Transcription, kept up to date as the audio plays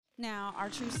Now, our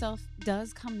true self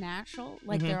does come natural.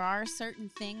 Like, Mhm. there are certain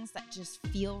things that just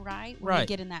feel right when you Right.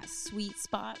 get in that sweet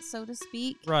spot, so to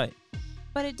speak. Right.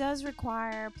 But it does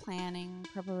require planning,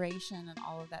 preparation, and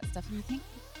all of that stuff. And I think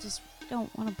people just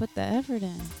don't want to put the effort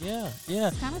in. Yeah. Yeah.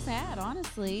 It's kind of sad,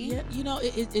 honestly. Yeah,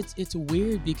 it's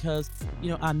weird because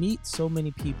I meet so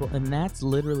many people, and that's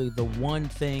literally the one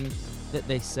thing that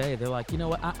they say. They're like, you know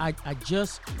what, I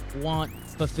just want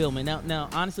fulfillment. Now,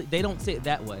 honestly, they don't say it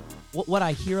that way. What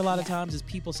I hear a lot of times is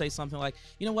people say something like,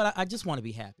 you know what, I just want to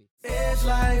be happy. Edge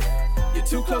life, you're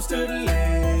too close to the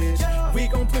ledge. We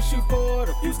gon' push you forward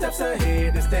a few steps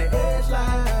ahead. It's that edge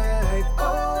life.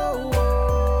 Oh,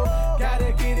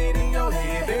 gotta get it in your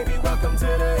head, baby. Welcome to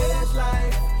the edge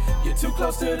life. You're too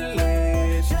close to the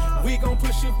ledge. We gon'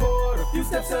 push you forward a few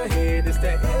steps ahead. It's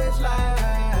that edge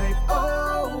life.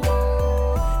 Oh,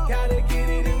 gotta get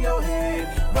it in your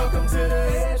head. Welcome to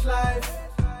the edge life.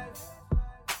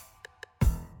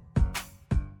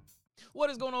 What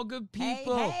is going on, good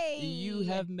people? Hey. You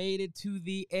have made it to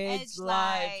the Edge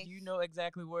Life. You know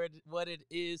exactly what it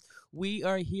is. We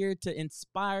are here to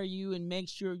inspire you and make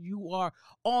sure you are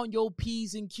on your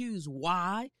P's and Q's.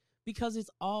 Why? Because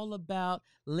it's all about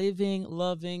living,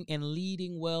 loving, and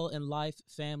leading well in life,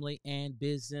 family, and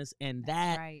business. And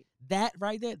That's right. that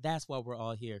right there, that's why we're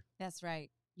all here. That's right.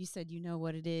 You said you know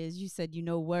what it is. You said you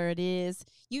know where it is.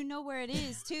 You know where it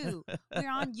is, too.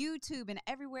 We're on YouTube and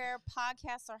everywhere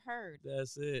podcasts are heard.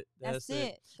 That's it. That's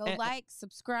it. Go like,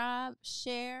 subscribe,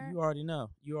 share. You already know.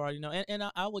 And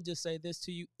I will just say this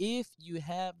to you. If you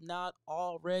have not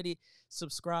already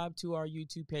subscribed to our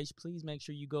YouTube page, please make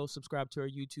sure you go subscribe to our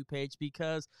YouTube page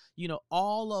because,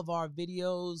 all of our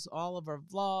videos, all of our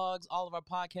vlogs, all of our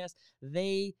podcasts,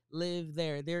 they live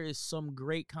there. There is some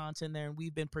great content there, and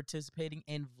we've been participating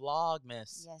in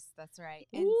Vlogmas. Yes, that's right.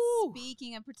 And Ooh.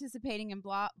 speaking of participating in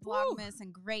Vlogmas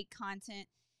and great content,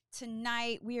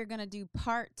 tonight we are going to do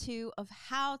part 2 of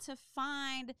how to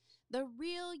find the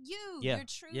real you, your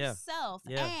true self,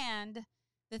 and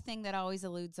the thing that always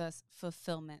eludes us,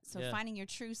 fulfillment. So finding your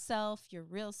true self, your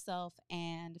real self,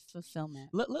 and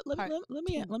fulfillment. Let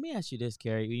me ask you this,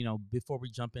 Carrie, before we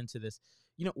jump into this,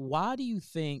 why do you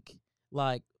think,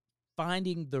 like,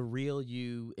 finding the real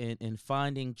you and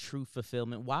finding true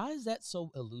fulfillment, why is that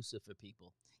so elusive for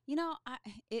people?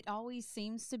 It always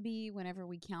seems to be whenever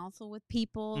we counsel with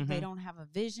people, they don't have a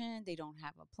vision, they don't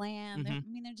have a plan.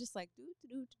 They're just like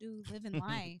living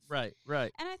life. Right.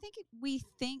 And I think we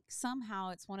think somehow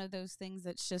it's one of those things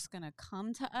that's just going to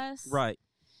come to us. Right.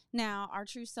 Now, our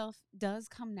true self does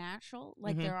come natural.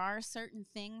 Like, there are certain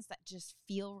things that just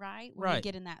feel right when you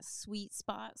get in that sweet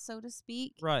spot, so to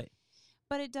speak. Right.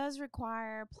 But it does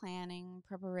require planning,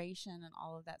 preparation, and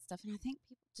all of that stuff. And I think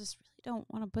people just really don't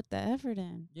want to put the effort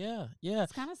in. Yeah.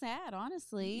 It's kind of sad,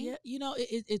 honestly. Yeah,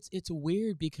 it's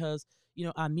weird because,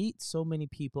 I meet so many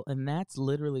people, and that's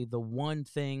literally the one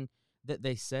thing that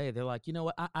they say. They're like, you know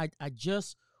what, I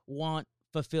just want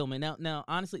fulfillment. Now,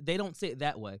 honestly, they don't say it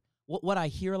that way. What I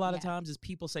hear a lot of times is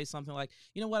people say something like,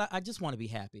 you know what, I just want to be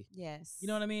happy. Yes. You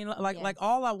know what I mean? Like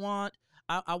all I want,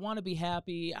 I want to be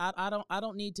happy. I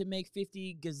don't need to make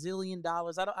 $50 gazillion.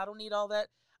 I don't need all that.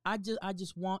 I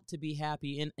just want to be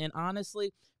happy. And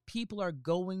honestly, people are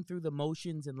going through the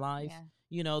motions in life.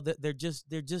 That they're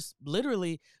just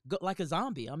literally like a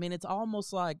zombie. I mean, it's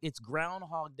almost like it's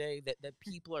Groundhog Day that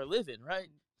people are living, right?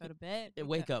 Go to bed.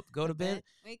 Wake up. Go to bed.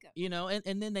 Wake up.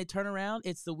 And then they turn around.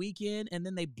 It's the weekend, and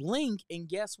then they blink, and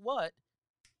guess what?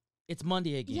 It's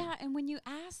Monday again. Yeah, and when you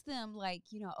ask them, like,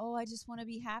 I just want to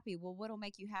be happy. Well, what'll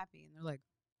make you happy? And they're like,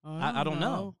 I don't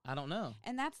know. I don't know.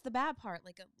 And that's the bad part.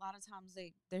 Like, a lot of times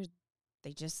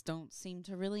they just don't seem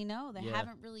to really know. They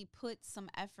haven't really put some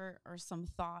effort or some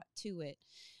thought to it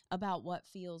about what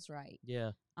feels right.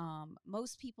 Yeah.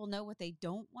 Most people know what they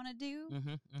don't want to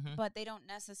do, but they don't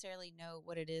necessarily know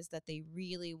what it is that they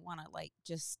really want to, like,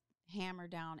 just hammer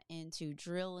down into,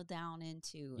 drill down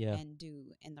into, and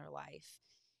do in their life.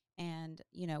 And,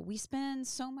 we spend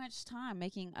so much time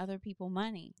making other people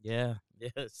money. Yeah.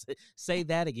 Say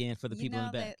that again for the people in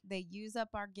the back. They use up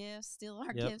our gifts, steal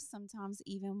our gifts sometimes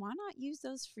even. Why not use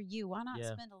those for you? Why not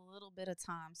spend a little bit of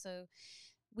time? So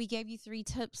we gave you 3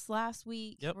 tips last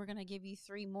week. We're going to give you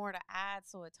 3 more to add,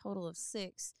 so a total of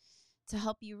 6. To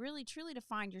help you really, truly to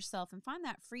find yourself and find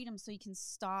that freedom so you can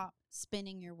stop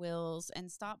spinning your wheels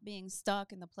and stop being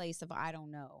stuck in the place of I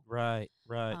don't know. Right.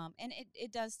 And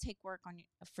it does take work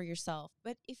for yourself.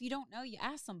 But if you don't know, you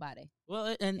ask somebody.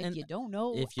 Well, if you don't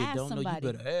know, if you ask don't somebody.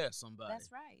 know, you better ask somebody. That's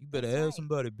right. You better ask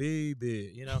somebody,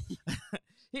 baby.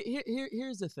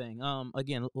 Here's the thing.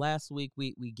 Again, last week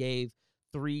we gave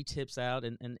 3 tips out,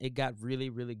 and it got really,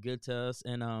 really good to us.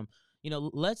 And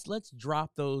let's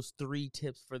drop those 3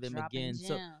 tips for them again.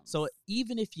 So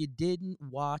even if you didn't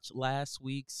watch last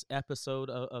week's episode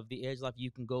of The Edge Life,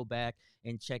 you can go back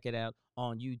and check it out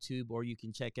on YouTube, or you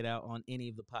can check it out on any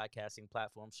of the podcasting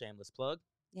platforms. Shameless plug.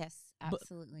 Yes,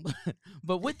 absolutely.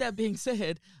 But with that being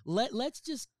said, let's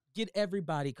just get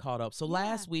everybody caught up. So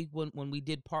last week when we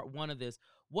did part 1 of this,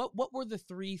 what were the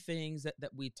 3 things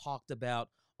that we talked about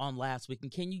on last week?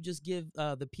 And can you just give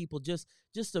the people just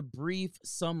a brief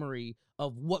summary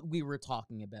of what we were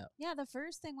talking about? Yeah, the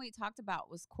first thing we talked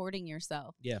about was courting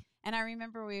yourself. Yeah. And I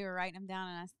remember we were writing them down,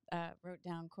 and I wrote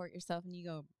down court yourself, and you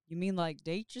go, you mean like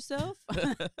date yourself?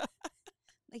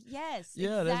 Like, yes,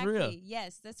 yeah, exactly. That's real.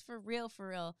 Yes, that's for real, for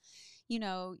real.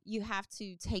 You have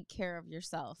to take care of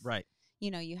yourself. Right.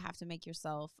 You have to make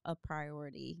yourself a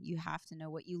priority. You have to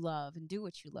know what you love and do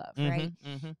what you love, right?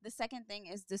 Mm-hmm. The second thing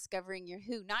is discovering your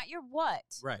who, not your what.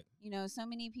 Right. So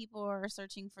many people are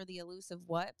searching for the elusive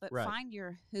what, but right. find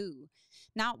your who.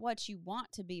 Not what you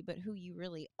want to be, but who you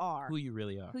really are. Who you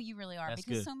really are. Who you really are. That's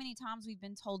because good. So many times we've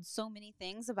been told so many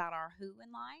things about our who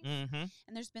in life. Mm-hmm.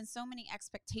 And there's been so many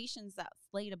expectations that's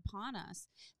laid upon us.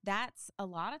 That's a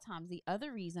lot of times the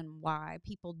other reason why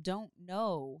people don't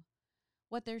know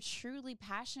what they're truly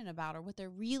passionate about, or what they're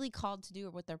really called to do,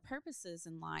 or what their purpose is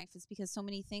in life, is because so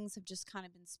many things have just kind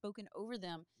of been spoken over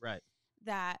them, right,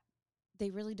 that they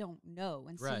really don't know.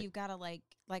 And so right. you've got to, like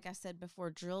I said before,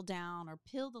 drill down or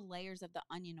peel the layers of the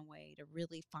onion away to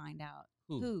really find out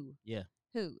who. Yeah.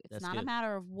 Who. It's That's not good. A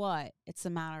matter of what, it's a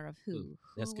matter of who.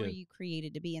 That's who good. were you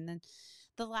created to be? And then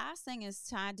the last thing is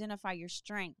to identify your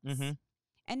strengths. Mm-hmm.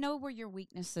 And know where your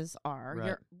weaknesses are.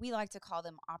 Right. We like to call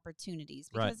them opportunities,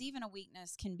 right. because even a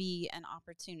weakness can be an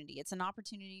opportunity. It's an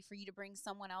opportunity for you to bring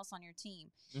someone else on your team.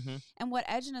 Mm-hmm. And what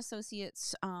Edge and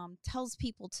Associates tells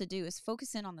people to do is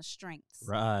focus in on the strengths.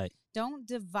 Right. Don't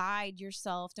divide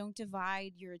yourself. Don't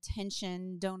divide your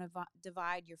attention. Don't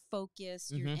divide your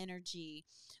focus, mm-hmm. your energy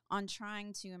on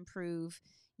trying to improve,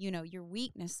 your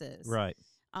weaknesses. Right.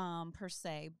 Per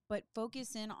se, but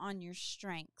focus in on your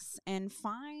strengths and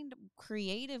find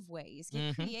creative ways. Get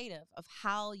mm-hmm. creative of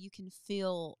how you can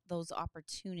fill those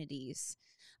opportunities.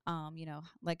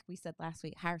 Like we said last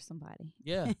week, hire somebody.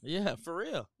 Yeah, for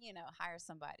real. Hire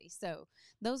somebody. So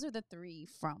those are the 3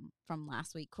 from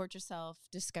last week. Court yourself,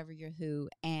 discover your who,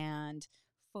 and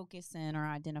focus in or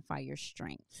identify your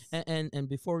strengths. And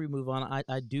before we move on,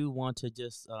 I do want to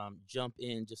just jump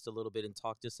in just a little bit and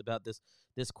talk just about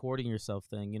this courting yourself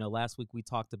thing. Last week we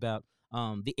talked about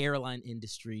the airline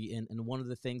industry, and one of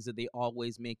the things that they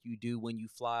always make you do when you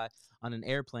fly on an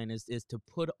airplane is to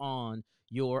put on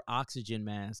your oxygen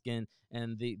mask, and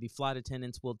the flight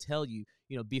attendants will tell you,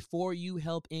 before you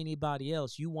help anybody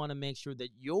else, you want to make sure that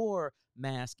your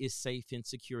mask is safe and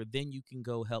secure, then you can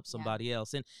go help somebody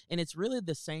else. And it's really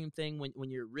the same thing when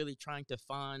you're really trying to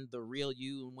find the real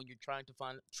you, and when you're trying to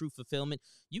find true fulfillment.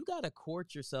 You got to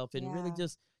court yourself and really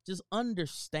just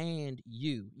understand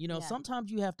you.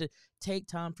 Sometimes you have to take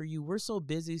time for you. We're so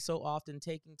busy so often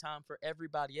taking time for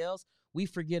everybody else. We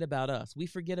forget about us. We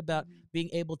forget about mm-hmm. being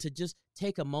able to just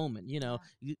take a moment,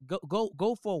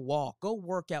 go for a walk, go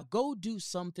work out, go do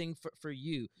something for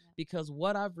you. Yeah. Because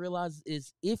what I've realized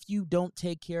is if you don't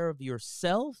take care of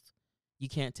yourself, you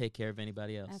can't take care of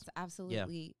anybody else. That's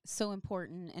absolutely so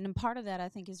important. And part of that, I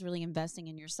think, is really investing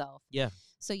in yourself. Yeah.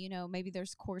 So, maybe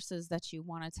there's courses that you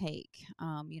want to take.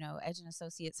 Edge and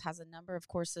Associates has a number of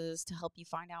courses to help you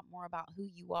find out more about who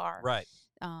you are. Right.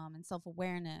 And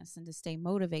self-awareness, and to stay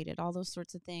motivated, all those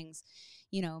sorts of things.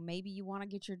 Maybe you want to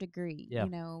get your degree. Yeah.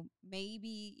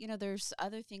 Maybe, there's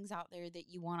other things out there that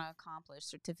you want to accomplish,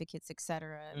 certificates,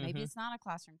 etc. Mm-hmm. Maybe it's not a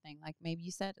classroom thing. Like maybe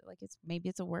you said, maybe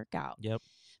it's a workout. Yep.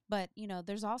 But,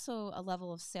 there's also a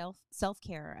level of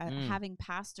self-care. Having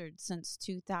pastored since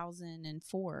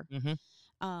 2004, mm-hmm.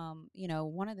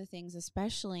 One of the things,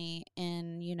 especially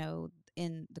in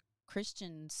the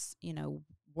Christians,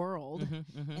 world,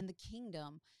 mm-hmm, mm-hmm. in the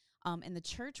kingdom, in the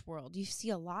church world, you see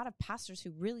a lot of pastors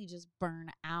who really just burn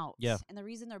out. Yeah. And the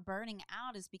reason they're burning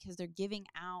out is because they're giving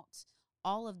out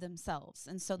all of themselves.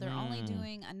 And so they're only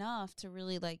doing enough to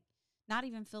really not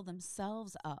even fill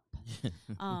themselves up.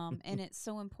 And it's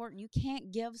so important. You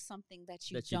can't give something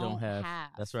that you don't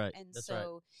have. That's right. And That's so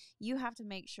right. you have to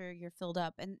make sure you're filled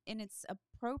up. And it's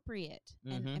appropriate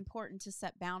and Mm-hmm. important to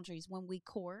set boundaries when we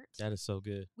court. That is so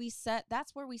good.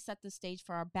 That's where we set the stage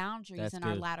for our boundaries That's in good.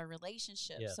 our latter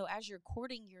relationship. Yeah. So as you're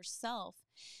courting yourself,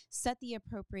 set the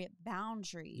appropriate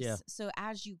boundaries. Yeah. So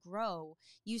as you grow,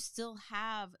 you still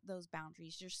have those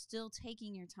boundaries. You're still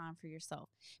taking your time for yourself.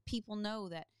 People know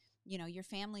that your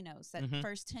family knows that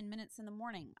first 10 minutes in the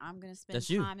morning, I'm going to spend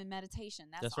time in meditation.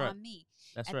 That's right. on me.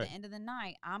 That's At right. the end of the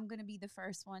night, I'm going to be the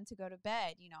first one to go to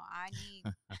bed. I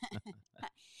need,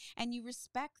 and you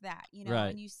respect that, Right.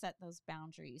 and you set those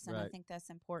boundaries. And I Right. think that's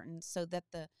important so that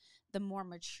the more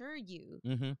mature you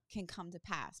can come to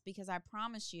pass. Because I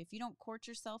promise you, if you don't court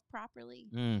yourself properly,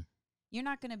 you're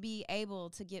not going to be able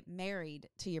to get married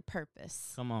to your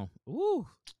purpose. Come on. Ooh,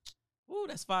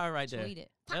 that's fire right there. Tweet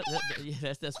it.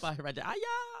 Yeah, that's fire right there.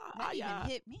 That even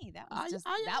hit me. That was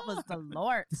that was the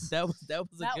Lord. That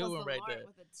was a good one right there.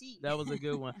 With a T. That was a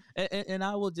good one. And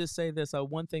I will just say this: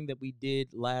 one thing that we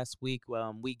did last week,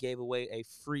 we gave away a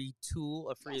free tool,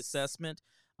 a free assessment,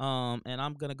 and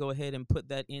I'm gonna go ahead and put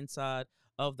that inside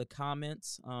of the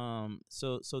comments,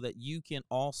 so that you can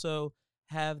also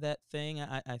have that thing.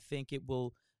 I think it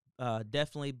will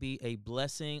definitely be a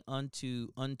blessing unto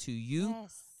you.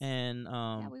 Yes. And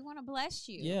we want to bless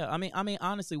you. Yeah, I mean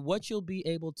honestly, what you'll be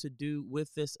able to do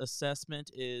with this assessment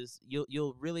is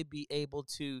you'll really be able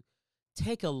to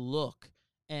take a look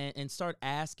and start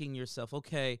asking yourself,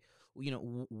 okay,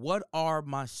 what are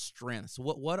my strengths?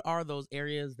 What are those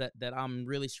areas that I'm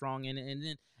really strong in? And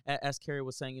then, as Carrie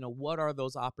was saying, what are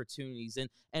those opportunities?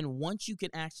 And once you can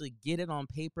actually get it on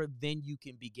paper, then you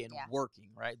can begin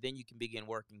working, right? Then you can begin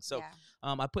working. So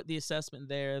I put the assessment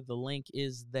there. The link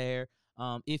is there.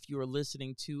 If you are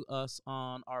listening to us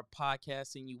on our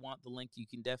podcast and you want the link, you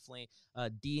can definitely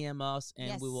DM us,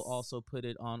 and we will also put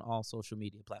it on all social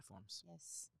media platforms.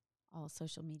 Yes. All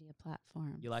social media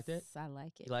platforms. You like that? I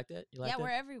like it. You like that? Yeah, we're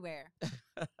everywhere.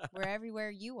 We're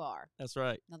everywhere you are. That's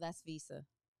right. No, that's Visa.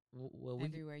 Well,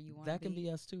 everywhere you want. That can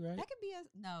be us too, right? That can be us.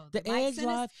 No, the Edge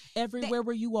Live, everywhere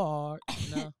where you are.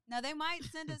 No. No, they might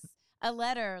send us a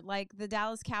letter like the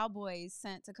Dallas Cowboys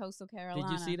sent to Coastal Carolina.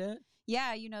 Did you see that?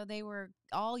 Yeah, they were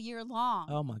all year long.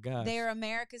 Oh my gosh. They're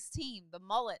America's team, the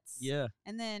Mullets. Yeah.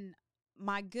 And then,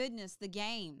 my goodness, the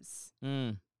games.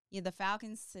 Yeah, the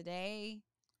Falcons today.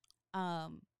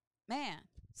 Man.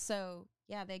 So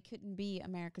yeah, they couldn't be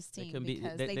America's team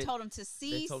because they told them to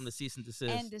cease. They told them to cease and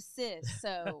desist. And desist.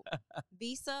 So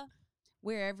Visa,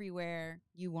 we're everywhere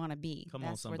you want to be.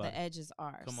 That's where the edges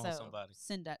are. Come on, somebody.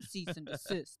 Send that cease and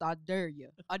desist. I dare you.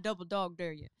 I double dog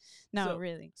dare you. No,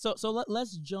 really. So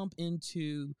let's jump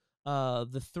into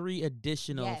the 3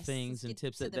 additional things and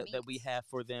tips that we have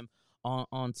for them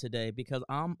on today, because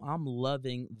I'm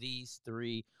loving these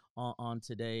 3 on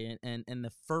today, and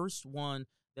the first one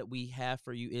that we have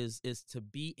for you is to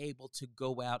be able to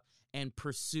go out and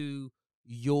pursue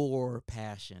your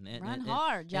passion. And run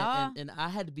hard, y'all. And I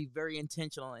had to be very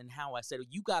intentional in how I said it.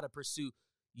 You got to pursue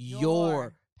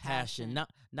your passion,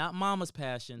 not mama's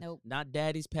passion, nope. not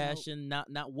daddy's passion, nope.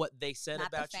 not what they said not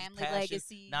about the family passion,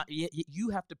 legacy. Not you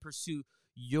have to pursue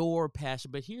your passion.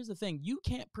 But here's the thing: you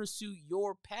can't pursue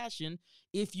your passion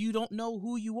if you don't know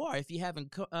who you are, if you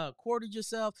haven't courted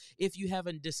yourself, if you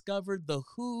haven't discovered the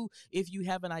who, if you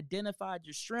haven't identified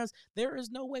your strengths. There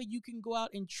is no way you can go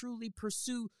out and truly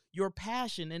pursue your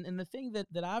passion. And the thing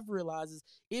that I've realized is,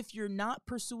 if you're not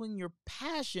pursuing your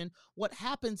passion, what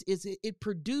happens is it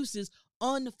produces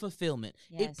unfulfillment.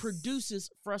 Yes. It produces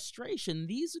frustration.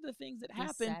 These are the things that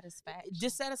happen.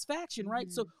 Dissatisfaction,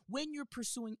 right? So when you're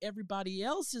pursuing everybody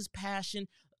else's passion,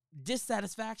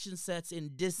 dissatisfaction sets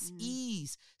in,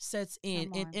 dis-ease sets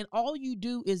in, and all you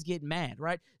do is get mad,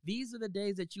 right? These are the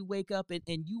days that you wake up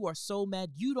and you are so mad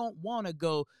you don't want to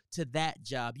go to that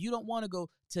job. You don't want to go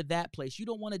to that place. You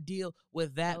don't want to deal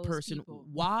with that person. People.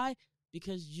 Why?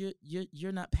 Because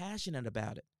you're not passionate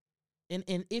about it.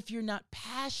 And if you're not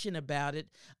passionate about it,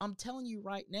 I'm telling you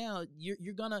right now,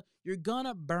 you're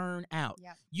gonna burn out.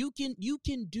 Yep. You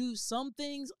can do some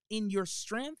things in your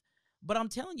strength, but I'm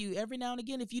telling you, every now and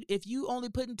again, if you only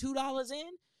putting $2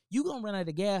 in, you're gonna run out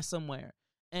of gas somewhere.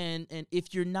 And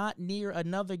if you're not near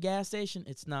another gas station,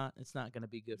 it's not going to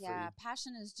be good for you. Yeah,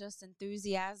 passion is just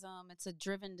enthusiasm. It's a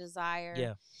driven desire.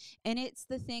 Yeah. And it's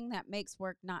the thing that makes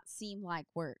work not seem like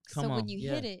work. When you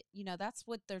hit it, that's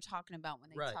what they're talking about when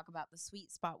they talk about the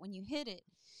sweet spot. When you hit it,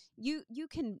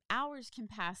 hours can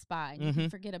pass by and you can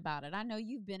forget about it. I know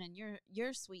you've been in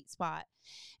your sweet spot.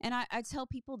 And I tell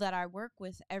people that I work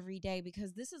with every day,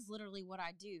 because this is literally what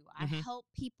I do. I help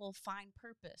people find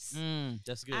purpose.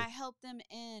 That's good. I help them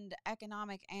end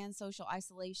economic and social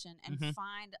isolation and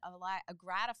find a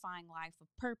gratifying life of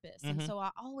purpose. And so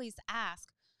I always ask,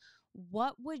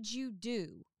 what would you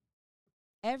do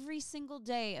every single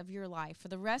day of your life for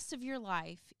the rest of your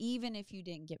life, even if you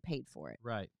didn't get paid for it?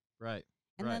 Right.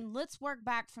 And then let's work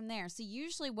back from there. So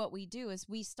usually what we do is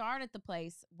we start at the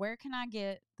place, where can I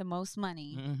get the most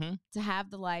money to have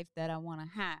the life that I want to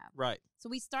have? Right. So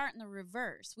we start in the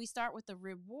reverse. We start with the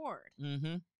reward.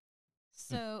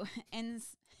 So, and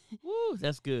woo,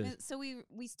 that's good. So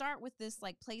we start with this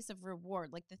like place of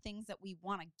reward, like the things that we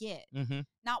want to get,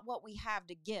 not what we have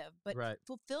to give. But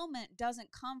fulfillment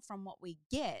doesn't come from what we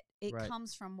get; it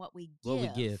comes from what we give. What we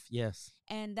give, yes.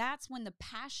 And that's when the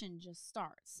passion just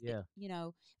starts. Yeah,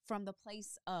 from the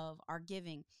place of our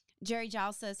giving. Jerry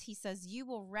Giles says, you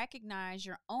will recognize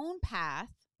your own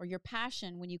path or your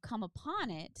passion when you come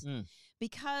upon it,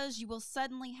 because you will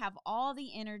suddenly have all the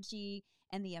energy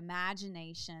and the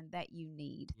imagination that you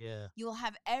need. Yeah. You will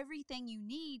have everything you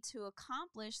need to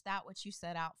accomplish that which you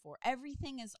set out for.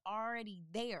 Everything is already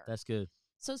there. That's good.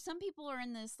 So some people are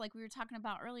in this, like we were talking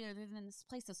about earlier, they're in this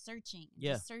place of searching.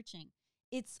 Yeah. Just searching.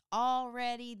 It's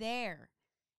already there.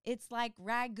 It's like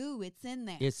ragu. It's in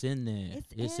there. It's in there.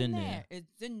 It's in there.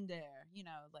 It's in there.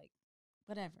 Like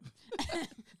whatever.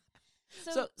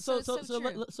 So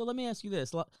let me ask you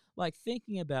this. Like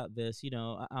thinking about this,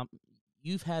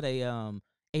 you've had a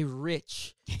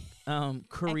rich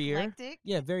career. Eclectic?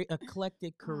 Yeah, very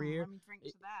eclectic career. Let me drink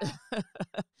to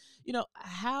that.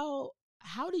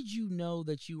 How did you know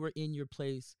that you were in your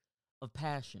place of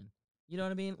passion? You know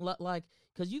what I mean? Like,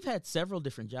 because you've had several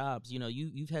different jobs.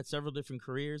 You've had several different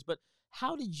careers. But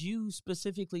how did you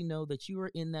specifically know that you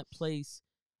were in that place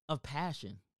of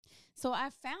passion? So I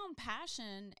found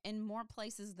passion in more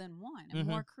places than one, and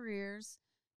more careers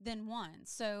than one.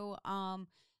 So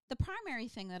the primary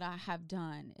thing that I have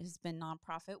done has been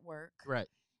nonprofit work. Right.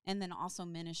 And then also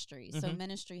ministry. So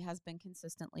ministry has been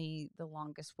consistently the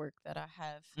longest work that I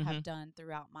have done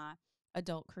throughout my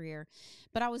adult career.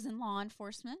 But I was in law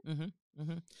enforcement.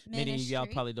 Many of y'all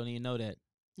probably don't even know that.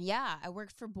 Yeah, I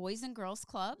worked for Boys and Girls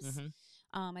Clubs.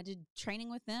 I did training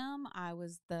with them. I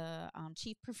was the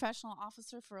chief professional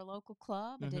officer for a local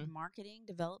club. I did marketing,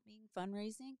 developing,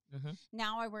 fundraising.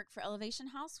 Now I work for Elevation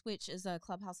House, which is a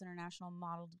Clubhouse International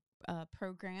modeled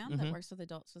program that works with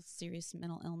adults with serious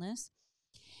mental illness.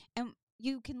 And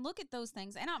you can look at those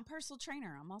things. And I'm a personal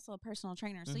trainer. I'm also a personal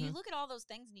trainer. So you look at all those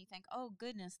things and you think, oh,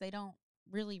 goodness, they don't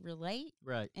really relate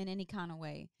in any kind of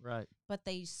way. Right. But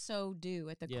they so do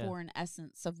at the core and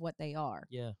essence of what they are.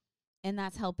 Yeah. And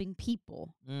that's helping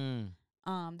people.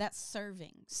 That's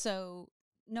serving. So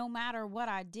no matter what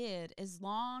I did, as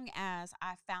long as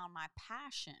I found my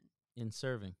passion in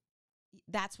serving,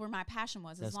 that's where my passion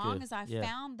was. As long as I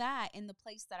found that in the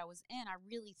place that I was in, I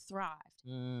really thrived.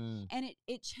 And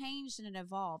it changed and it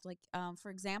evolved. Like, for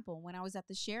example, when I was at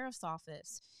the sheriff's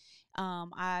office,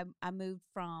 I moved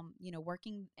from,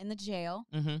 working in the jail.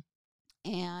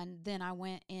 And then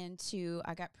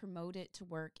I got promoted to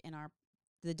work in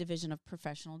the division of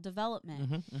professional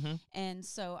development. And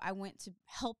so I went to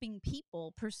helping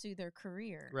people pursue their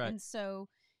career. Right. And so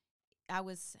I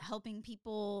was helping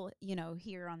people,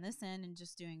 here on this end and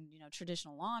just doing,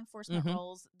 traditional law enforcement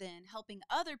roles, then helping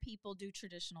other people do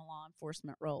traditional law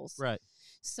enforcement roles. Right.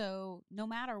 So no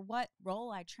matter what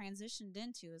role I transitioned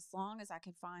into, as long as I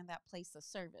could find that place of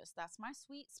service, that's my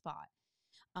sweet spot,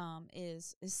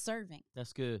 is serving.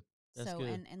 That's good. That's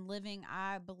good. And living,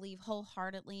 I believe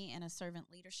wholeheartedly in a servant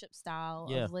leadership style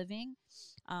of living,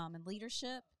 and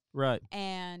leadership. Right.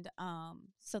 And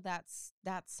so that's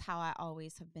how I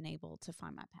always have been able to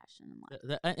find my passion in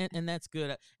life. And that's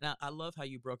good. And I love how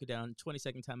you broke it down.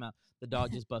 20-second timeout. The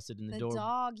dog just busted in the door. The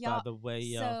dog, y'all. By the way,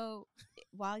 y'all. So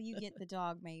while you get the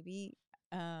dog, maybe,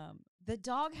 the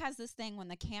dog has this thing when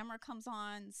the camera comes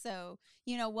on. So,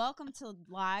 welcome to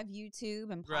live YouTube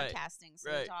and podcasting.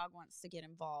 So the dog wants to get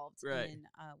involved in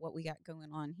what we got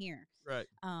going on here. Right.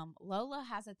 Lola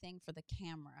has a thing for the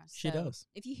camera. She does.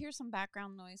 If you hear some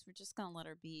background noise, we're just going to let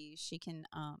her be. She can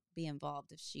be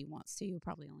involved if she wants to. You'll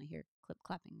probably only hear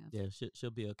clip-clapping of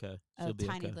she'll be okay. She'll be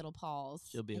tiny little paws.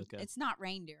 She'll be okay. It's not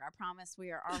reindeer. I promise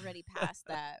we are already past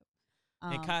that.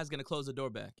 And Kai's going to close the door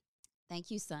back.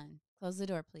 Thank you, son. Close the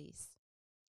door, please.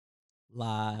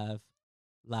 Live.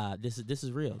 This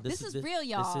is real. This is real,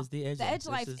 y'all. This is the edge. The edge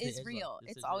life is real.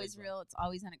 It's always real. It's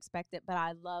always unexpected. But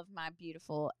I love my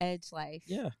beautiful edge life.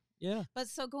 Yeah. But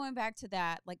so going back to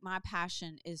that, like my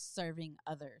passion is serving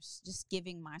others, just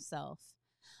giving myself.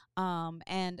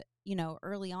 And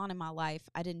early on in my life,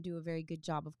 I didn't do a very good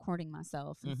job of courting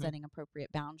myself and setting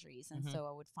appropriate boundaries, and so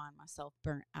I would find myself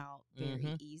burnt out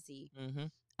very easy.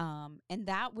 And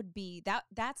that would be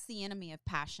that's the enemy of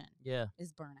passion. Yeah.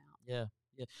 Is burnout. Yeah.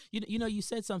 You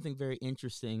said something very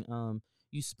interesting.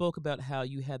 You spoke about how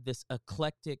you had this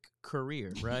eclectic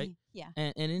career, right? Yeah.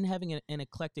 And in having an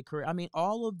eclectic career, I mean,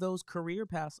 all of those career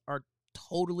paths are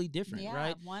totally different,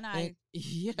 right? One I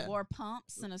wore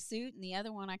pumps and a suit, and the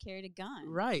other one I carried a gun.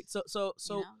 Right. So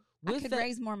I could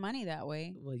raise more money that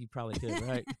way. Well, you probably could,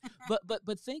 right?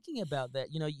 But thinking about that,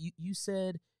 you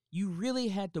said you really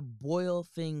had to boil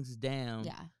things down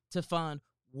to find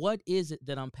what is it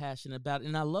that I'm passionate about.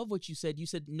 And I love what you said. You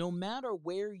said no matter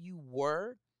where you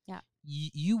were,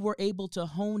 you were able to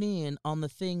hone in on the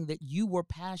thing that you were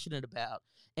passionate about.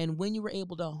 And when you were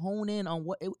able to hone in on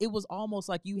what it was almost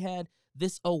like you had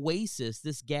this oasis,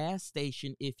 this gas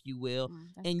station, if you will,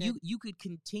 and you could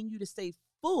continue to stay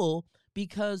full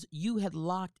because you had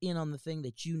locked in on the thing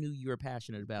that you knew you were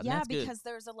passionate about. Yeah, because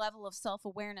there's a level of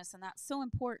self-awareness, and that's so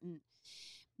important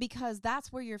because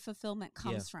that's where your fulfillment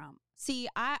comes from. See,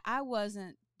 I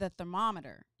wasn't the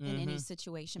thermometer in any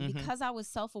situation because I was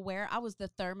self-aware. I was the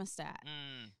thermostat.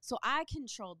 So I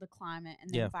controlled the climate and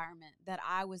the environment that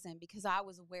I was in because I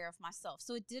was aware of myself.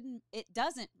 So it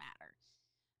doesn't matter.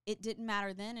 It didn't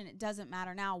matter then, and it doesn't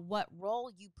matter now what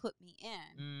role you put me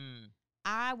in.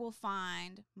 I will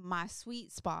find my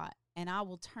sweet spot, and I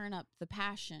will turn up the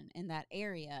passion in that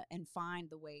area and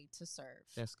find the way to serve.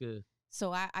 That's good.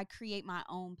 So I create my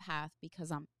own path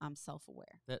because I'm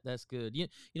self-aware. That's good. You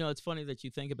know, it's funny that you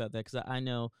think about that because I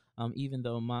know even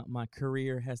though my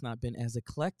career has not been as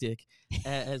eclectic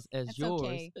as yours,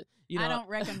 okay. You know, I don't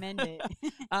recommend it.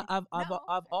 I've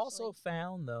also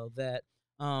found though that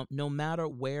no matter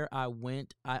where I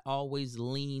went, I always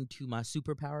leaned to my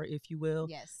superpower, if you will.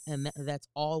 Yes. And that's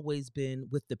always been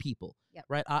with the people. Yep.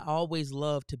 Right. I always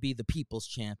love to be the people's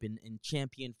champion and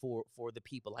champion for the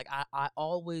people. Like I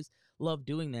always love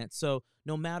doing that. So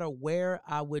no matter where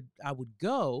I would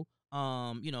go,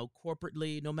 you know,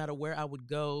 corporately, no matter where I would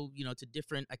go, you know, to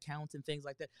different accounts and things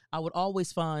like that, I would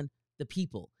always find the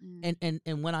people.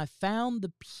 And when I found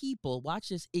the people, watch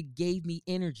this, it gave me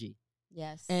energy.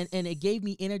 Yes. And it gave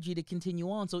me energy to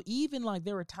continue on. So even like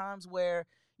there were times where,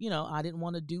 you know, I didn't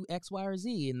want to do X, Y, or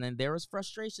Z. And then there was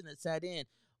frustration that sat in.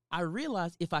 I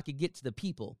realized if I could get to the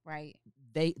people, right,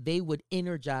 they would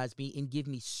energize me and give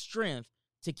me strength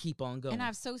to keep on going. And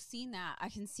I've so seen that. I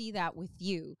can see that with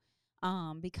you.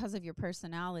 Because of your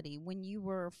personality, when you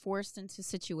were forced into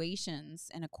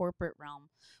situations in a corporate realm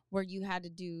where you had to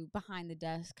do behind the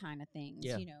desk kind of things,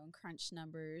 you know, and crunch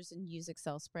numbers and use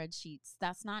Excel spreadsheets,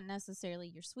 that's not necessarily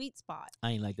your sweet spot. I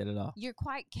ain't like that at all. You're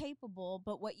quite capable,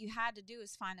 but what you had to do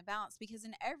is find a balance because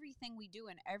in everything we do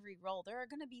in every role, there are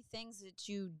going to be things that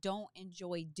you don't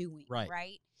enjoy doing,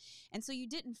 right? And so you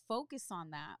didn't focus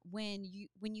on that when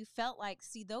you felt like,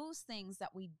 see, those things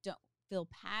that we don't feel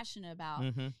passionate about,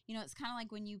 you know, it's kind of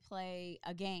like when you play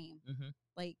a game,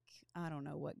 like, I don't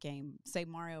know what game, say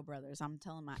Mario Brothers, I'm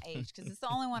telling my age, because it's the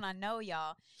only one I know,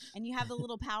 y'all, and you have the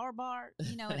little power bar,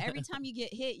 you know, and every time you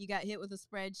get hit, you got hit with a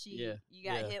spreadsheet, you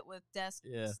got hit with desk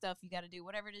stuff you got to do,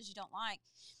 whatever it is you don't like,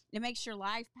 it makes your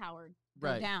life power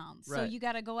go down, so you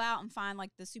got to go out and find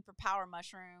like the superpower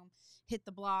mushroom, hit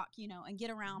the block, you know, and get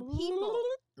around people.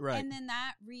 And then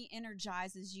that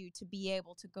re-energizes you to be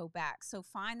able to go back. So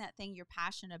find that thing you're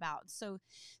passionate about. So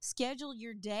schedule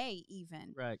your day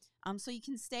even. So you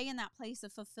can stay in that place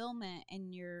of fulfillment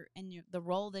and the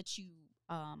role that you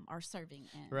are serving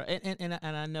in.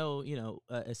 And I know, you know,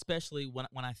 especially when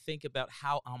I think about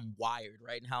how I'm wired,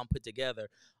 right, and how I'm put together.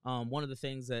 One of the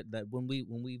things that when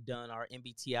we've done our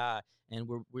MBTI and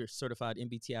we're certified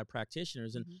MBTI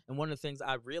practitioners, and one of the things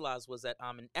I realized was that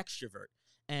I'm an extrovert.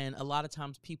 And a lot of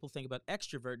times people think about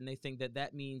extrovert and they think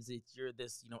that means that you're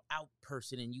this, you know, out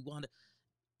person and you want to,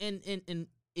 and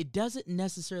it doesn't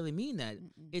necessarily mean that.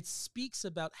 It speaks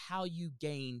about how you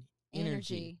gain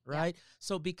energy, right?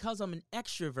 So because I'm an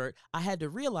extrovert, I had to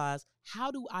realize,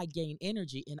 how do I gain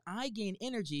energy? And I gain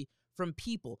energy from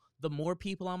people. The more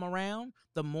people I'm around,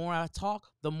 the more I talk,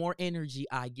 the more energy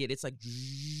I get. It's like,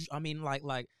 I mean, like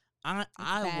I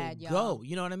will go.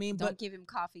 You know what I mean? Don't give him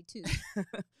coffee too.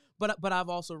 But I've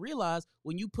also realized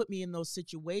when you put me in those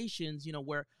situations, you know,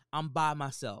 where I'm by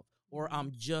myself or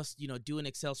I'm just, you know, doing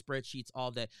Excel spreadsheets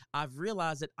all day, I've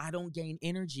realized that I don't gain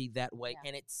energy that way,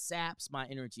 and it saps my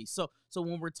energy. So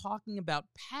when we're talking about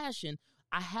passion,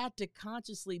 I had to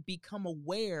consciously become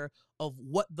aware of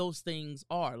what those things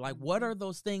are. Like, what are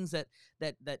those things that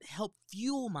help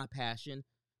fuel my passion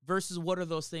versus what are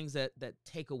those things that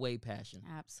take away passion?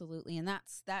 Absolutely. And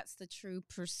that's the true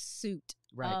pursuit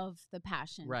of the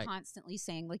passion. Constantly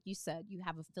saying, like you said, you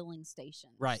have a filling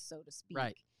station, so to speak.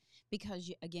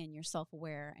 Because, you're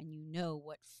self-aware and you know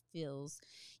what fills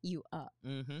you up.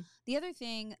 The other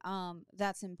thing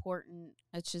that's important,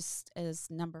 it's just as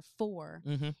number 4,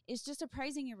 is just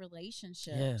appraising your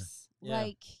relationships.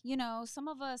 Like, you know, some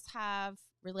of us have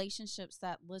relationships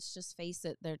that, let's just face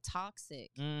it, they're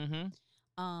toxic.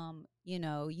 You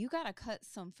know, you got to cut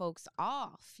some folks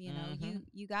off, you know,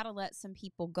 you got to let some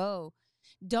people go.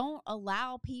 Don't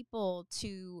allow people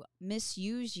to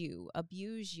misuse you,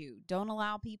 abuse you. Don't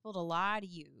allow people to lie to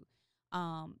you.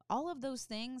 all of those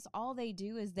things, all they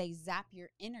do is they zap your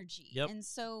energy. Yep. And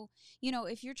so,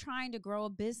 if you're trying to grow a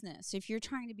business, if you're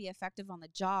trying to be effective on the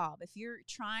job, if you're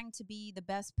trying to be the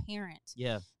best parent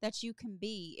that you can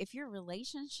be, if your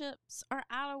relationships are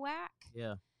out of whack,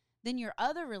 then your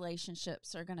other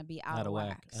relationships are going to be out of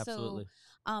whack. Absolutely.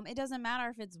 So it doesn't matter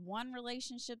if it's one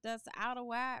relationship that's out of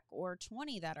whack or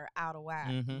 20 that are out of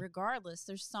whack. Regardless,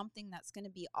 there's something that's going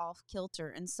to be off kilter.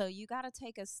 And so you got to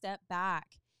take a step back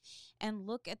and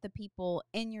look at the people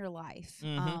in your life,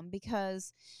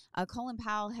 because Colin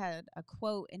Powell had a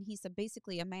quote, and he said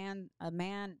basically a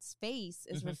man's face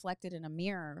is reflected in a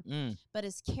mirror, but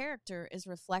his character is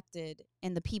reflected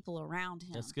in the people around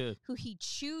him. That's good. Who he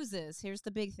chooses. Here's the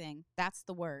big thing. That's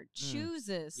the word.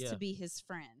 Chooses to be his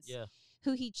friends. Yeah.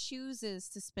 Who he chooses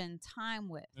to spend time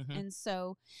with. And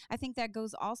so I think that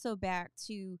goes also back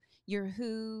to your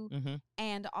who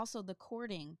and also the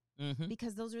courting,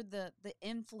 because those are the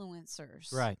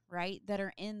influencers, right? That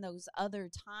are in those other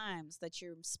times that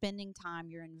you're spending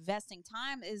time, you're investing.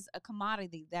 Time is a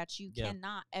commodity that you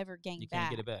cannot ever gain back. You can't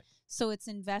get it back. So it's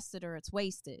invested or it's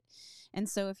wasted. And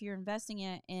so if you're investing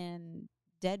it in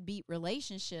deadbeat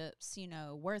relationships,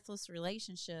 worthless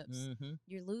relationships,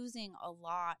 you're losing a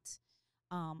lot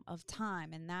of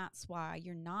time, and that's why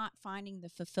you're not finding the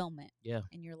fulfillment,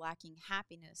 and you're lacking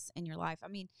happiness in your life. I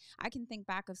mean, I can think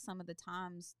back of some of the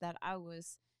times that I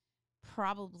was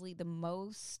probably the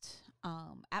most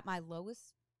at my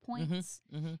lowest points,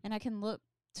 and I can look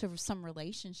to some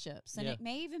relationships, and it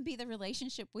may even be the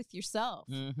relationship with yourself.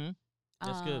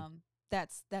 That's good.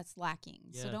 That's lacking.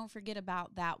 So don't forget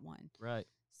about that one. Right.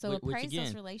 So appraise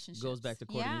those relationships. Goes back to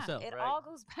courting yourself. It all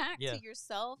goes back to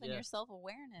yourself and your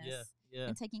self-awareness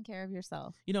and taking care of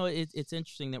yourself. It's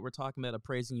interesting that we're talking about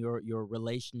appraising your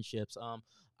relationships.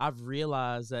 I've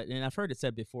realized that, and I've heard it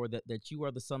said before, that you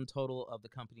are the sum total of the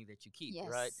company that you keep,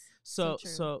 right? So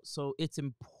it's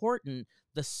important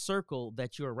the circle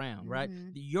that you're around, right?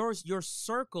 Your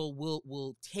circle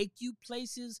will take you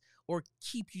places or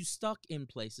keep you stuck in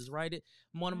places, right?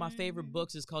 One of my favorite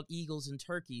books is called Eagles and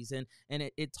Turkeys, and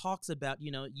it talks about,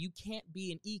 you can't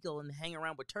be an eagle and hang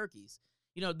around with turkeys.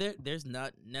 There's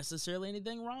not necessarily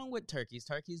anything wrong with turkeys.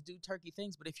 Turkeys do turkey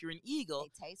things, but if you're an eagle,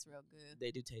 they taste real good.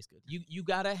 They do taste good. You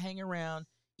gotta hang around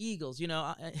eagles.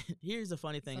 Here's the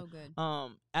funny thing. So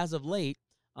good. As of late,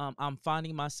 I'm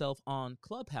finding myself on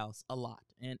Clubhouse a lot,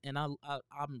 and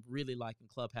I'm really liking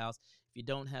Clubhouse. If you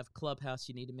don't have Clubhouse,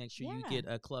 you need to make sure you get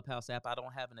a Clubhouse app. I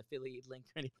don't have an affiliate link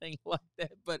or anything like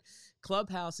that, but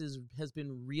Clubhouse has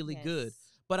been really good.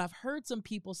 But I've heard some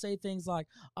people say things like,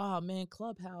 "Oh man,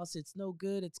 Clubhouse, it's no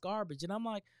good, it's garbage," and I'm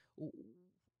like,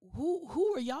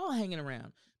 who are y'all hanging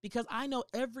around? Because I know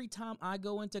every time I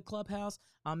go into Clubhouse,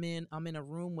 I'm in a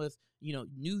room with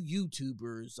new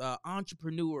YouTubers,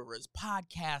 entrepreneurs,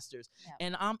 podcasters,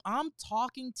 and I'm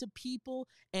talking to people,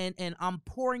 and I'm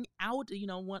pouring out.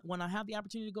 When I have the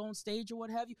opportunity to go on stage or what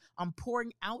have you, I'm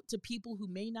pouring out to people who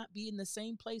may not be in the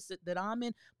same place that I'm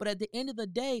in. But at the end of the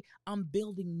day, I'm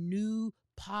building new,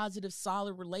 positive,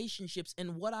 solid relationships.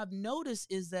 And what I've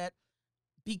noticed is that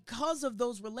because of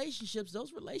those relationships,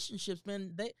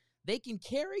 man, they can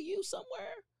carry you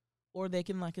somewhere, or they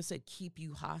can, like I said, keep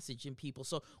you hostage in people.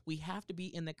 So we have to be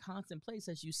in the constant place,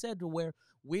 as you said, to where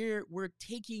we're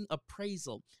taking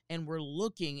appraisal and we're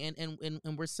looking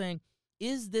and we're saying,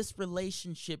 is this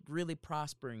relationship really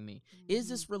prospering me? Is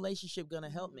this relationship going to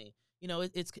help me?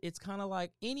 It's kind of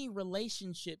like any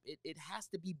relationship. It has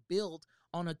to be built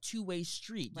on a two-way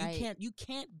street. Right. You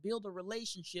can't build a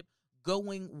relationship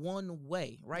going one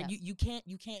way, right? You can't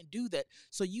do that.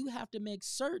 So you have to make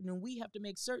certain, and we have to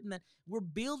make certain, that we're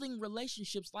building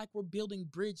relationships like we're building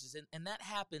bridges, and that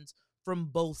happens from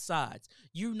both sides.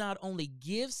 You not only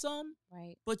give some,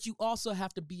 right, but you also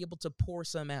have to be able to pour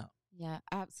some out. Yeah,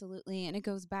 absolutely. And it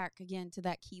goes back again to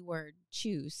that key word,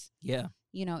 choose. Yeah.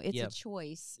 It's a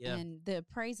choice, and the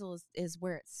appraisal is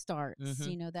where it starts.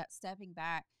 That stepping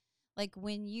back. Like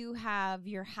when you have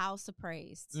your house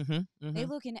appraised, they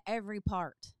look in every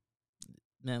part.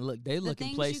 Man, look, they look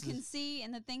in places. The things you can see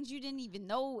and the things you didn't even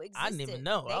know existed. I didn't even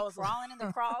know. They crawling in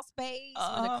the crawl space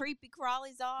where the creepy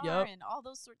crawlies are and all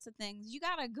those sorts of things. You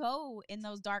got to go in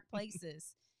those dark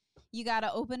places. You got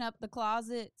to open up the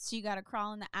closets. You got to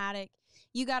crawl in the attic.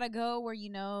 You got to go where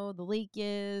the leak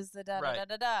is, the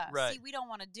da-da-da-da-da. Right. See, we don't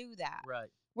want to do that. Right.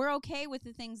 We're okay with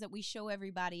the things that we show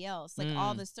everybody else, like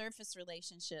all the surface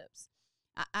relationships.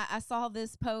 I saw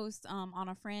this post on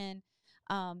a friend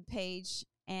page,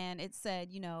 and it said,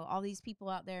 all these people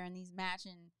out there in these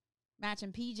matching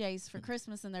PJs for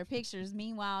Christmas in their pictures.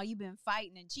 Meanwhile, you've been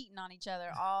fighting and cheating on each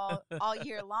other all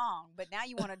year long, but now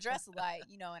you want to dress alike,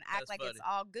 and act like it's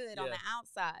all good on the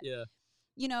outside. Yeah.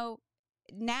 you know,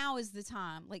 now is the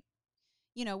time. Like,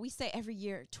 you know, we say every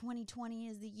year, 2020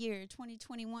 is the year,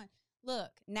 2021.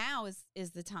 Look, now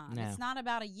is the time. Now. It's not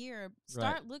about a year.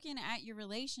 Start looking at your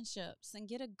relationships and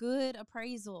get a good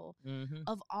appraisal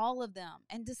of all of them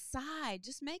and decide.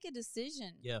 Just make a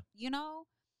decision. Yeah. You know,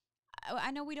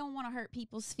 I know we don't want to hurt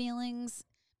people's feelings,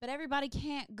 but everybody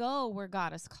can't go where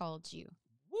God has called you.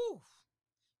 Woo.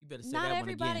 You better say Not that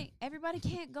everybody, one again. Everybody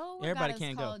can't go where Everybody God has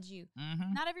can't called go. you.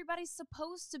 Mm-hmm. Not everybody's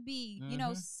supposed to be. You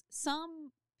know, some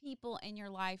people in your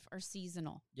life are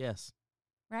seasonal. Yes.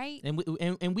 Right?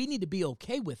 And we need to be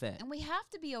okay with that. And we have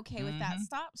to be okay with that.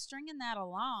 Stop stringing that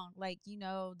along. Like, you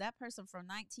know, that person from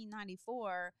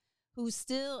 1994 who's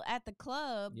still at the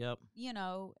club, you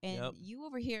know, and you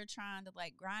over here trying to,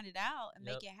 like, grind it out and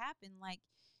make it happen. Like,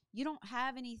 you don't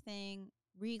have anything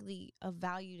really of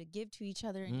value to give to each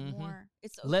other anymore.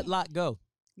 It's okay. Let lot go.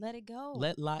 Let it go.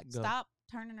 Let lot go. Stop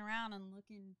turning around and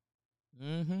looking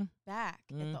back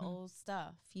at the old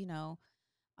stuff, you know.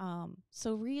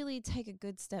 So really take a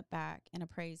good step back and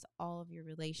appraise all of your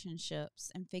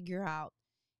relationships and figure out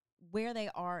where they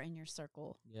are in your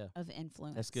circle of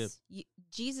influence. That's good.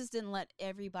 Jesus didn't let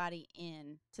everybody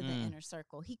in to the inner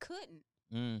circle. He couldn't.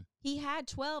 He had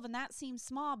 12 and that seemed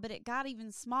small, but it got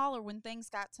even smaller when things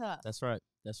got tough. That's right.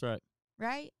 That's right.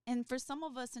 Right? And for some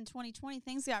of us in 2020,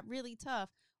 things got really tough.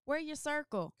 Where your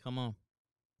circle? Come on.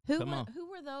 Who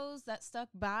were those that stuck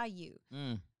by you?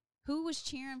 Who was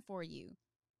cheering for you?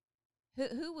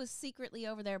 Who was secretly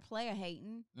over there player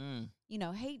hating? You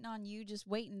know, hating on you, just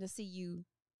waiting to see you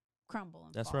crumble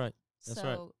and That's fall. right. That's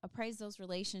right. So appraise those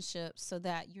relationships so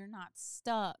that you're not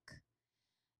stuck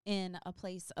in a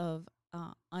place of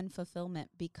unfulfillment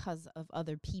because of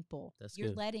other people. You're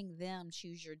good. letting them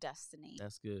choose your destiny.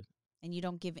 That's good. And you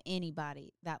don't give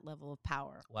anybody that level of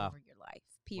power over your life.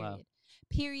 Period. Wow.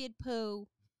 Period, Pooh.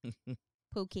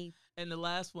 Pookie. And the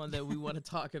last one that we want to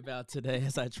talk about today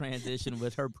as I transition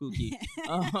with her Pookie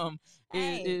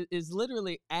is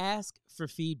literally ask for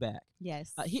feedback.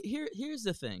 Yes. Here's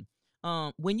the thing.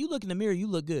 When you look in the mirror, you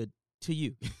look good to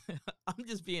you. I'm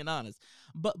just being honest.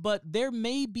 But there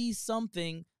may be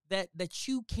something that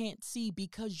you can't see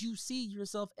because you see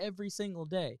yourself every single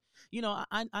day. You know,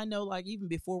 I know, like, even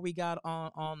before we got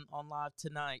on live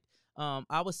tonight,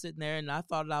 I was sitting there and I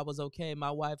thought I was okay.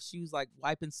 My wife, she was like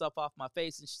wiping stuff off my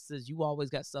face and she says, "You always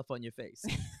got stuff on your face."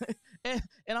 and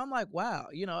I'm like, wow,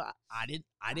 you know, I didn't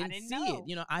see it.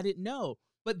 You know, I didn't know.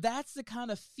 But that's the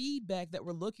kind of feedback that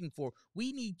we're looking for.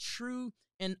 We need true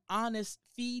and honest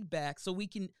feedback so we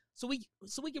can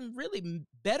really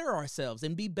better ourselves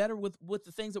and be better with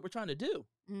the things that we're trying to do.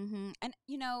 And,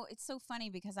 you know, it's so funny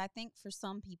because I think for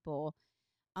some people,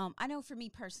 I know for me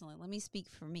personally, let me speak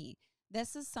for me.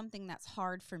 This is something that's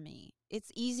hard for me.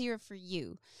 It's easier for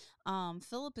you.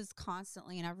 Philip is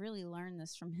constantly, and I've really learned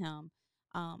this from him.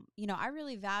 You know, I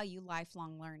really value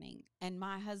lifelong learning, and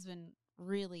my husband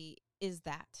really is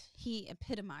that. He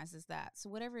epitomizes that. So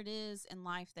whatever it is in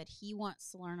life that he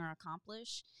wants to learn or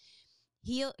accomplish,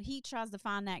 he tries to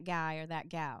find that guy or that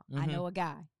gal. I know a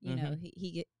guy. You know,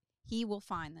 he will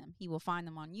find them. He will find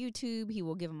them on YouTube. He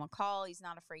will give them a call. He's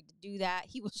not afraid to do that.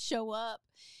 He will show up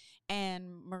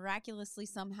and miraculously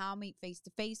somehow meet face to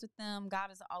face with them. God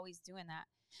is always doing that.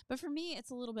 But for me,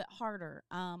 it's a little bit harder.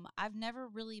 I've never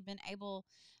really been able.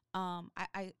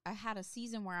 I had a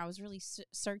season where I was really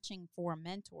searching for a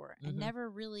mentor and never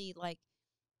really like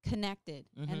connected.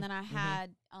 And then I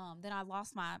had, then I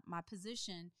lost my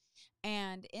position.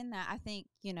 And in that, I think,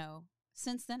 you know,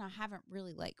 since then I haven't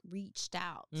really like reached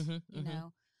out, you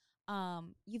know.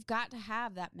 You've got to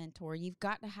have that mentor. You've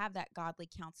got to have that godly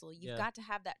counsel. You've got to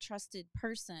have that trusted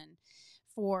person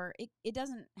for it. It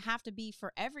doesn't have to be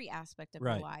for every aspect of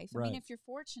your life. I mean, if you're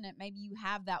fortunate, maybe you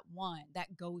have that one,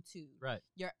 that go-to,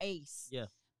 your ace. Yeah.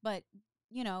 But,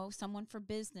 you know, someone for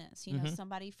business, you know,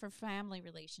 somebody for family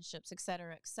relationships, et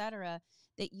cetera,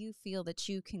 that you feel that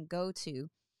you can go to.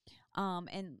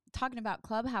 And talking about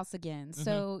Clubhouse again.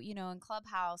 So, you know, in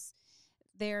Clubhouse,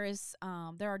 there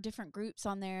are different groups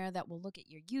on there that will look at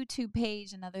your YouTube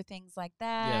page and other things like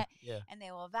that. And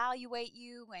they will evaluate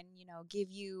you and, you know,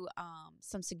 give you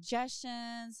some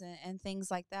suggestions and things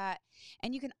like that.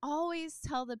 And you can always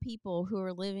tell the people who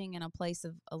are living in a place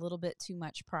of a little bit too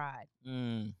much pride.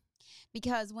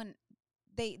 Because when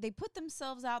they put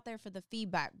themselves out there for the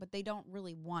feedback, but they don't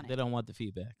really want it. They don't want the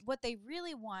feedback. What they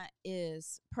really want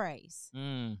is praise.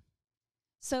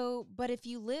 So, but if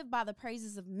you live by the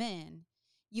praises of men,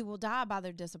 you will die by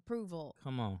their disapproval.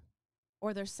 Come on.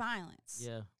 Or their silence.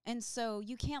 Yeah. And so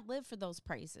you can't live for those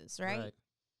praises, right?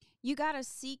 You got to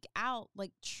seek out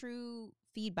like true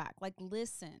feedback. Like,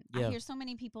 listen. I hear so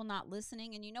many people not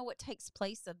listening, and you know what takes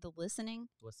place of the listening?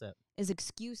 What's that? Is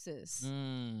excuses.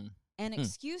 And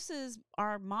excuses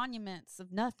are monuments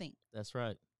of nothing. That's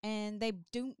right. And they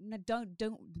don't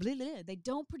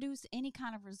produce any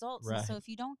kind of results. Right. And so if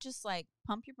you don't just like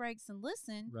pump your brakes and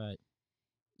listen, right,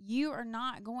 you are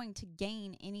not going to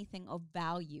gain anything of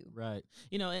value. Right.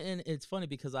 You know, and it's funny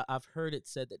because I've heard it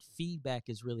said that feedback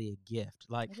is really a gift.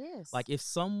 Like, it is. Like if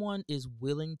someone is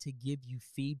willing to give you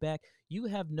feedback, you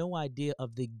have no idea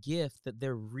of the gift that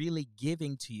they're really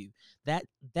giving to you. That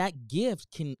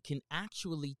gift can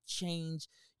actually change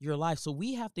your life. So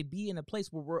we have to be in a place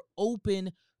where we're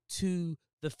open to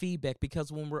the feedback,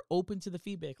 because when we're open to the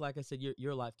feedback, like I said,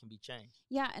 your life can be changed.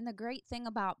 Yeah, and the great thing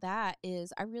about that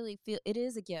is I really feel it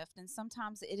is a gift, and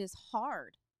sometimes it is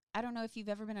hard. I don't know if you've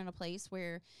ever been in a place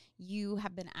where you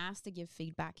have been asked to give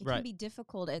feedback. It can be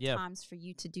difficult at times for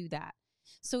you to do that.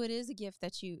 So it is a gift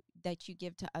that you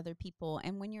give to other people,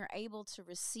 and when you're able to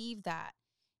receive that,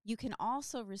 you can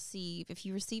also receive, if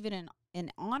you receive it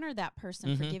and honor that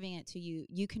person for giving it to you,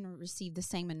 you can receive the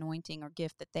same anointing or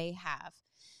gift that they have,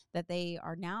 that they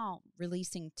are now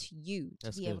releasing to you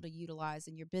to be able to utilize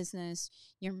in your business,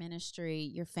 your ministry,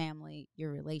 your family,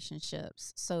 your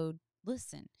relationships. So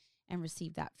listen and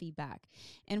receive that feedback.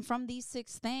 And from these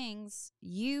 6 things,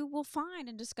 you will find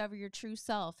and discover your true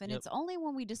self. And it's only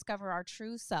when we discover our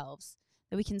true selves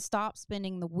that we can stop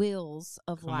spinning the wheels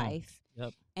of life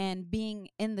and being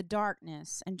in the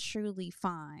darkness and truly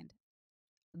find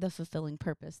the fulfilling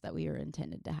purpose that we are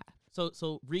intended to have.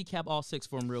 So recap all 6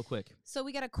 for them real quick. So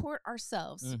we got to court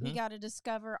ourselves. We got to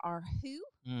discover our who.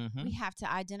 We have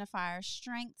to identify our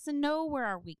strengths and know where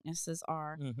our weaknesses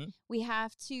are. We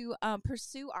have to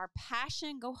pursue our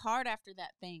passion, go hard after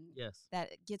that thing that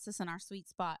gets us in our sweet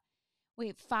spot.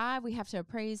 5, we have to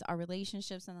appraise our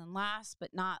relationships. And then last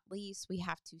but not least, we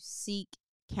have to seek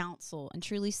counsel and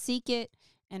truly seek it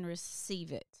and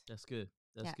receive it. That's good.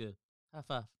 That's good. High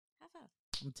five. High five.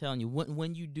 I'm telling you,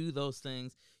 when you do those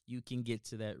things, you can get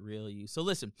to that real you. So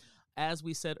listen, as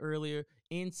we said earlier,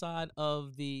 inside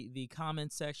of the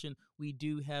comment section, we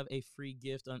do have a free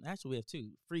gift. Actually, we have 2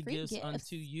 free gifts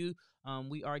unto you.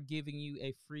 We are giving you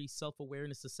a free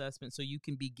self-awareness assessment so you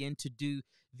can begin to do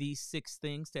these 6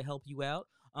 things to help you out.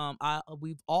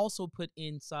 We've also put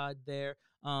inside there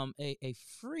a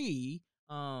free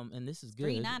and this is good.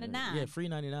 Free 99. Yeah, free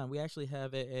 99. We actually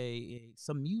have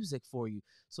some music for you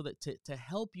so that to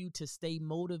help you to stay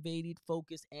motivated,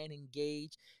 focused, and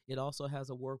engaged. It also has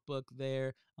a workbook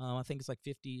there. I think it's like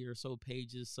 50 or so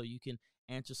pages, so you can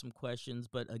answer some questions.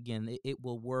 But again, it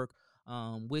will work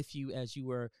with you as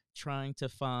you are trying to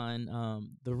find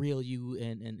the real you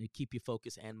and keep you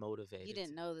focused and motivated. You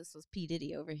didn't know this was P.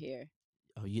 Diddy over here.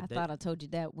 Oh, I thought I told you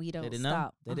that. We don't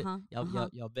stop.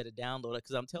 Y'all better download it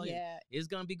because I'm telling you, it's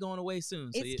gonna be going away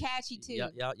soon. So it's catchy too.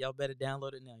 Y'all better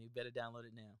download it now. You better download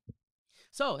it now.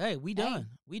 So hey, we done.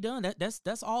 We done.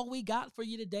 That's all we got for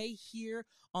you today here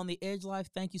on The Edge Life.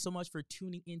 Thank you so much for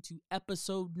tuning into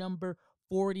episode number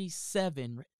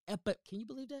 47. Can you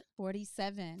believe that?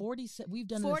 47. 47. We've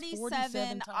done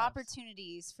 47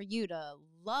 opportunities for you to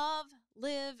love,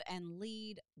 live, and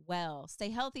lead well.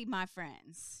 Stay healthy, my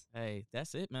friends. Hey,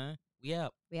 that's it, man. We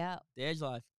out. The Edge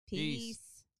Life. Peace.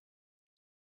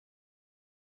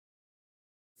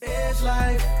 Edge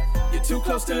Life, you're too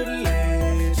close to the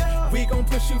ledge. We gon'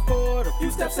 push you forward a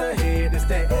few steps ahead. It's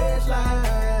that Edge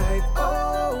Life.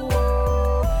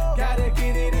 Oh, gotta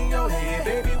get it in your head,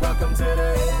 baby. Welcome to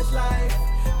the Edge Life.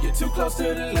 You're too close to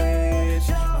the ledge.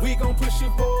 We gon' push you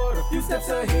forward a few steps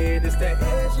ahead. It's that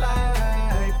Edge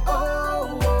Life.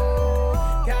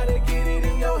 Oh, gotta get it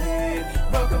in your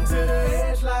head. Welcome to the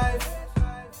Edge Life.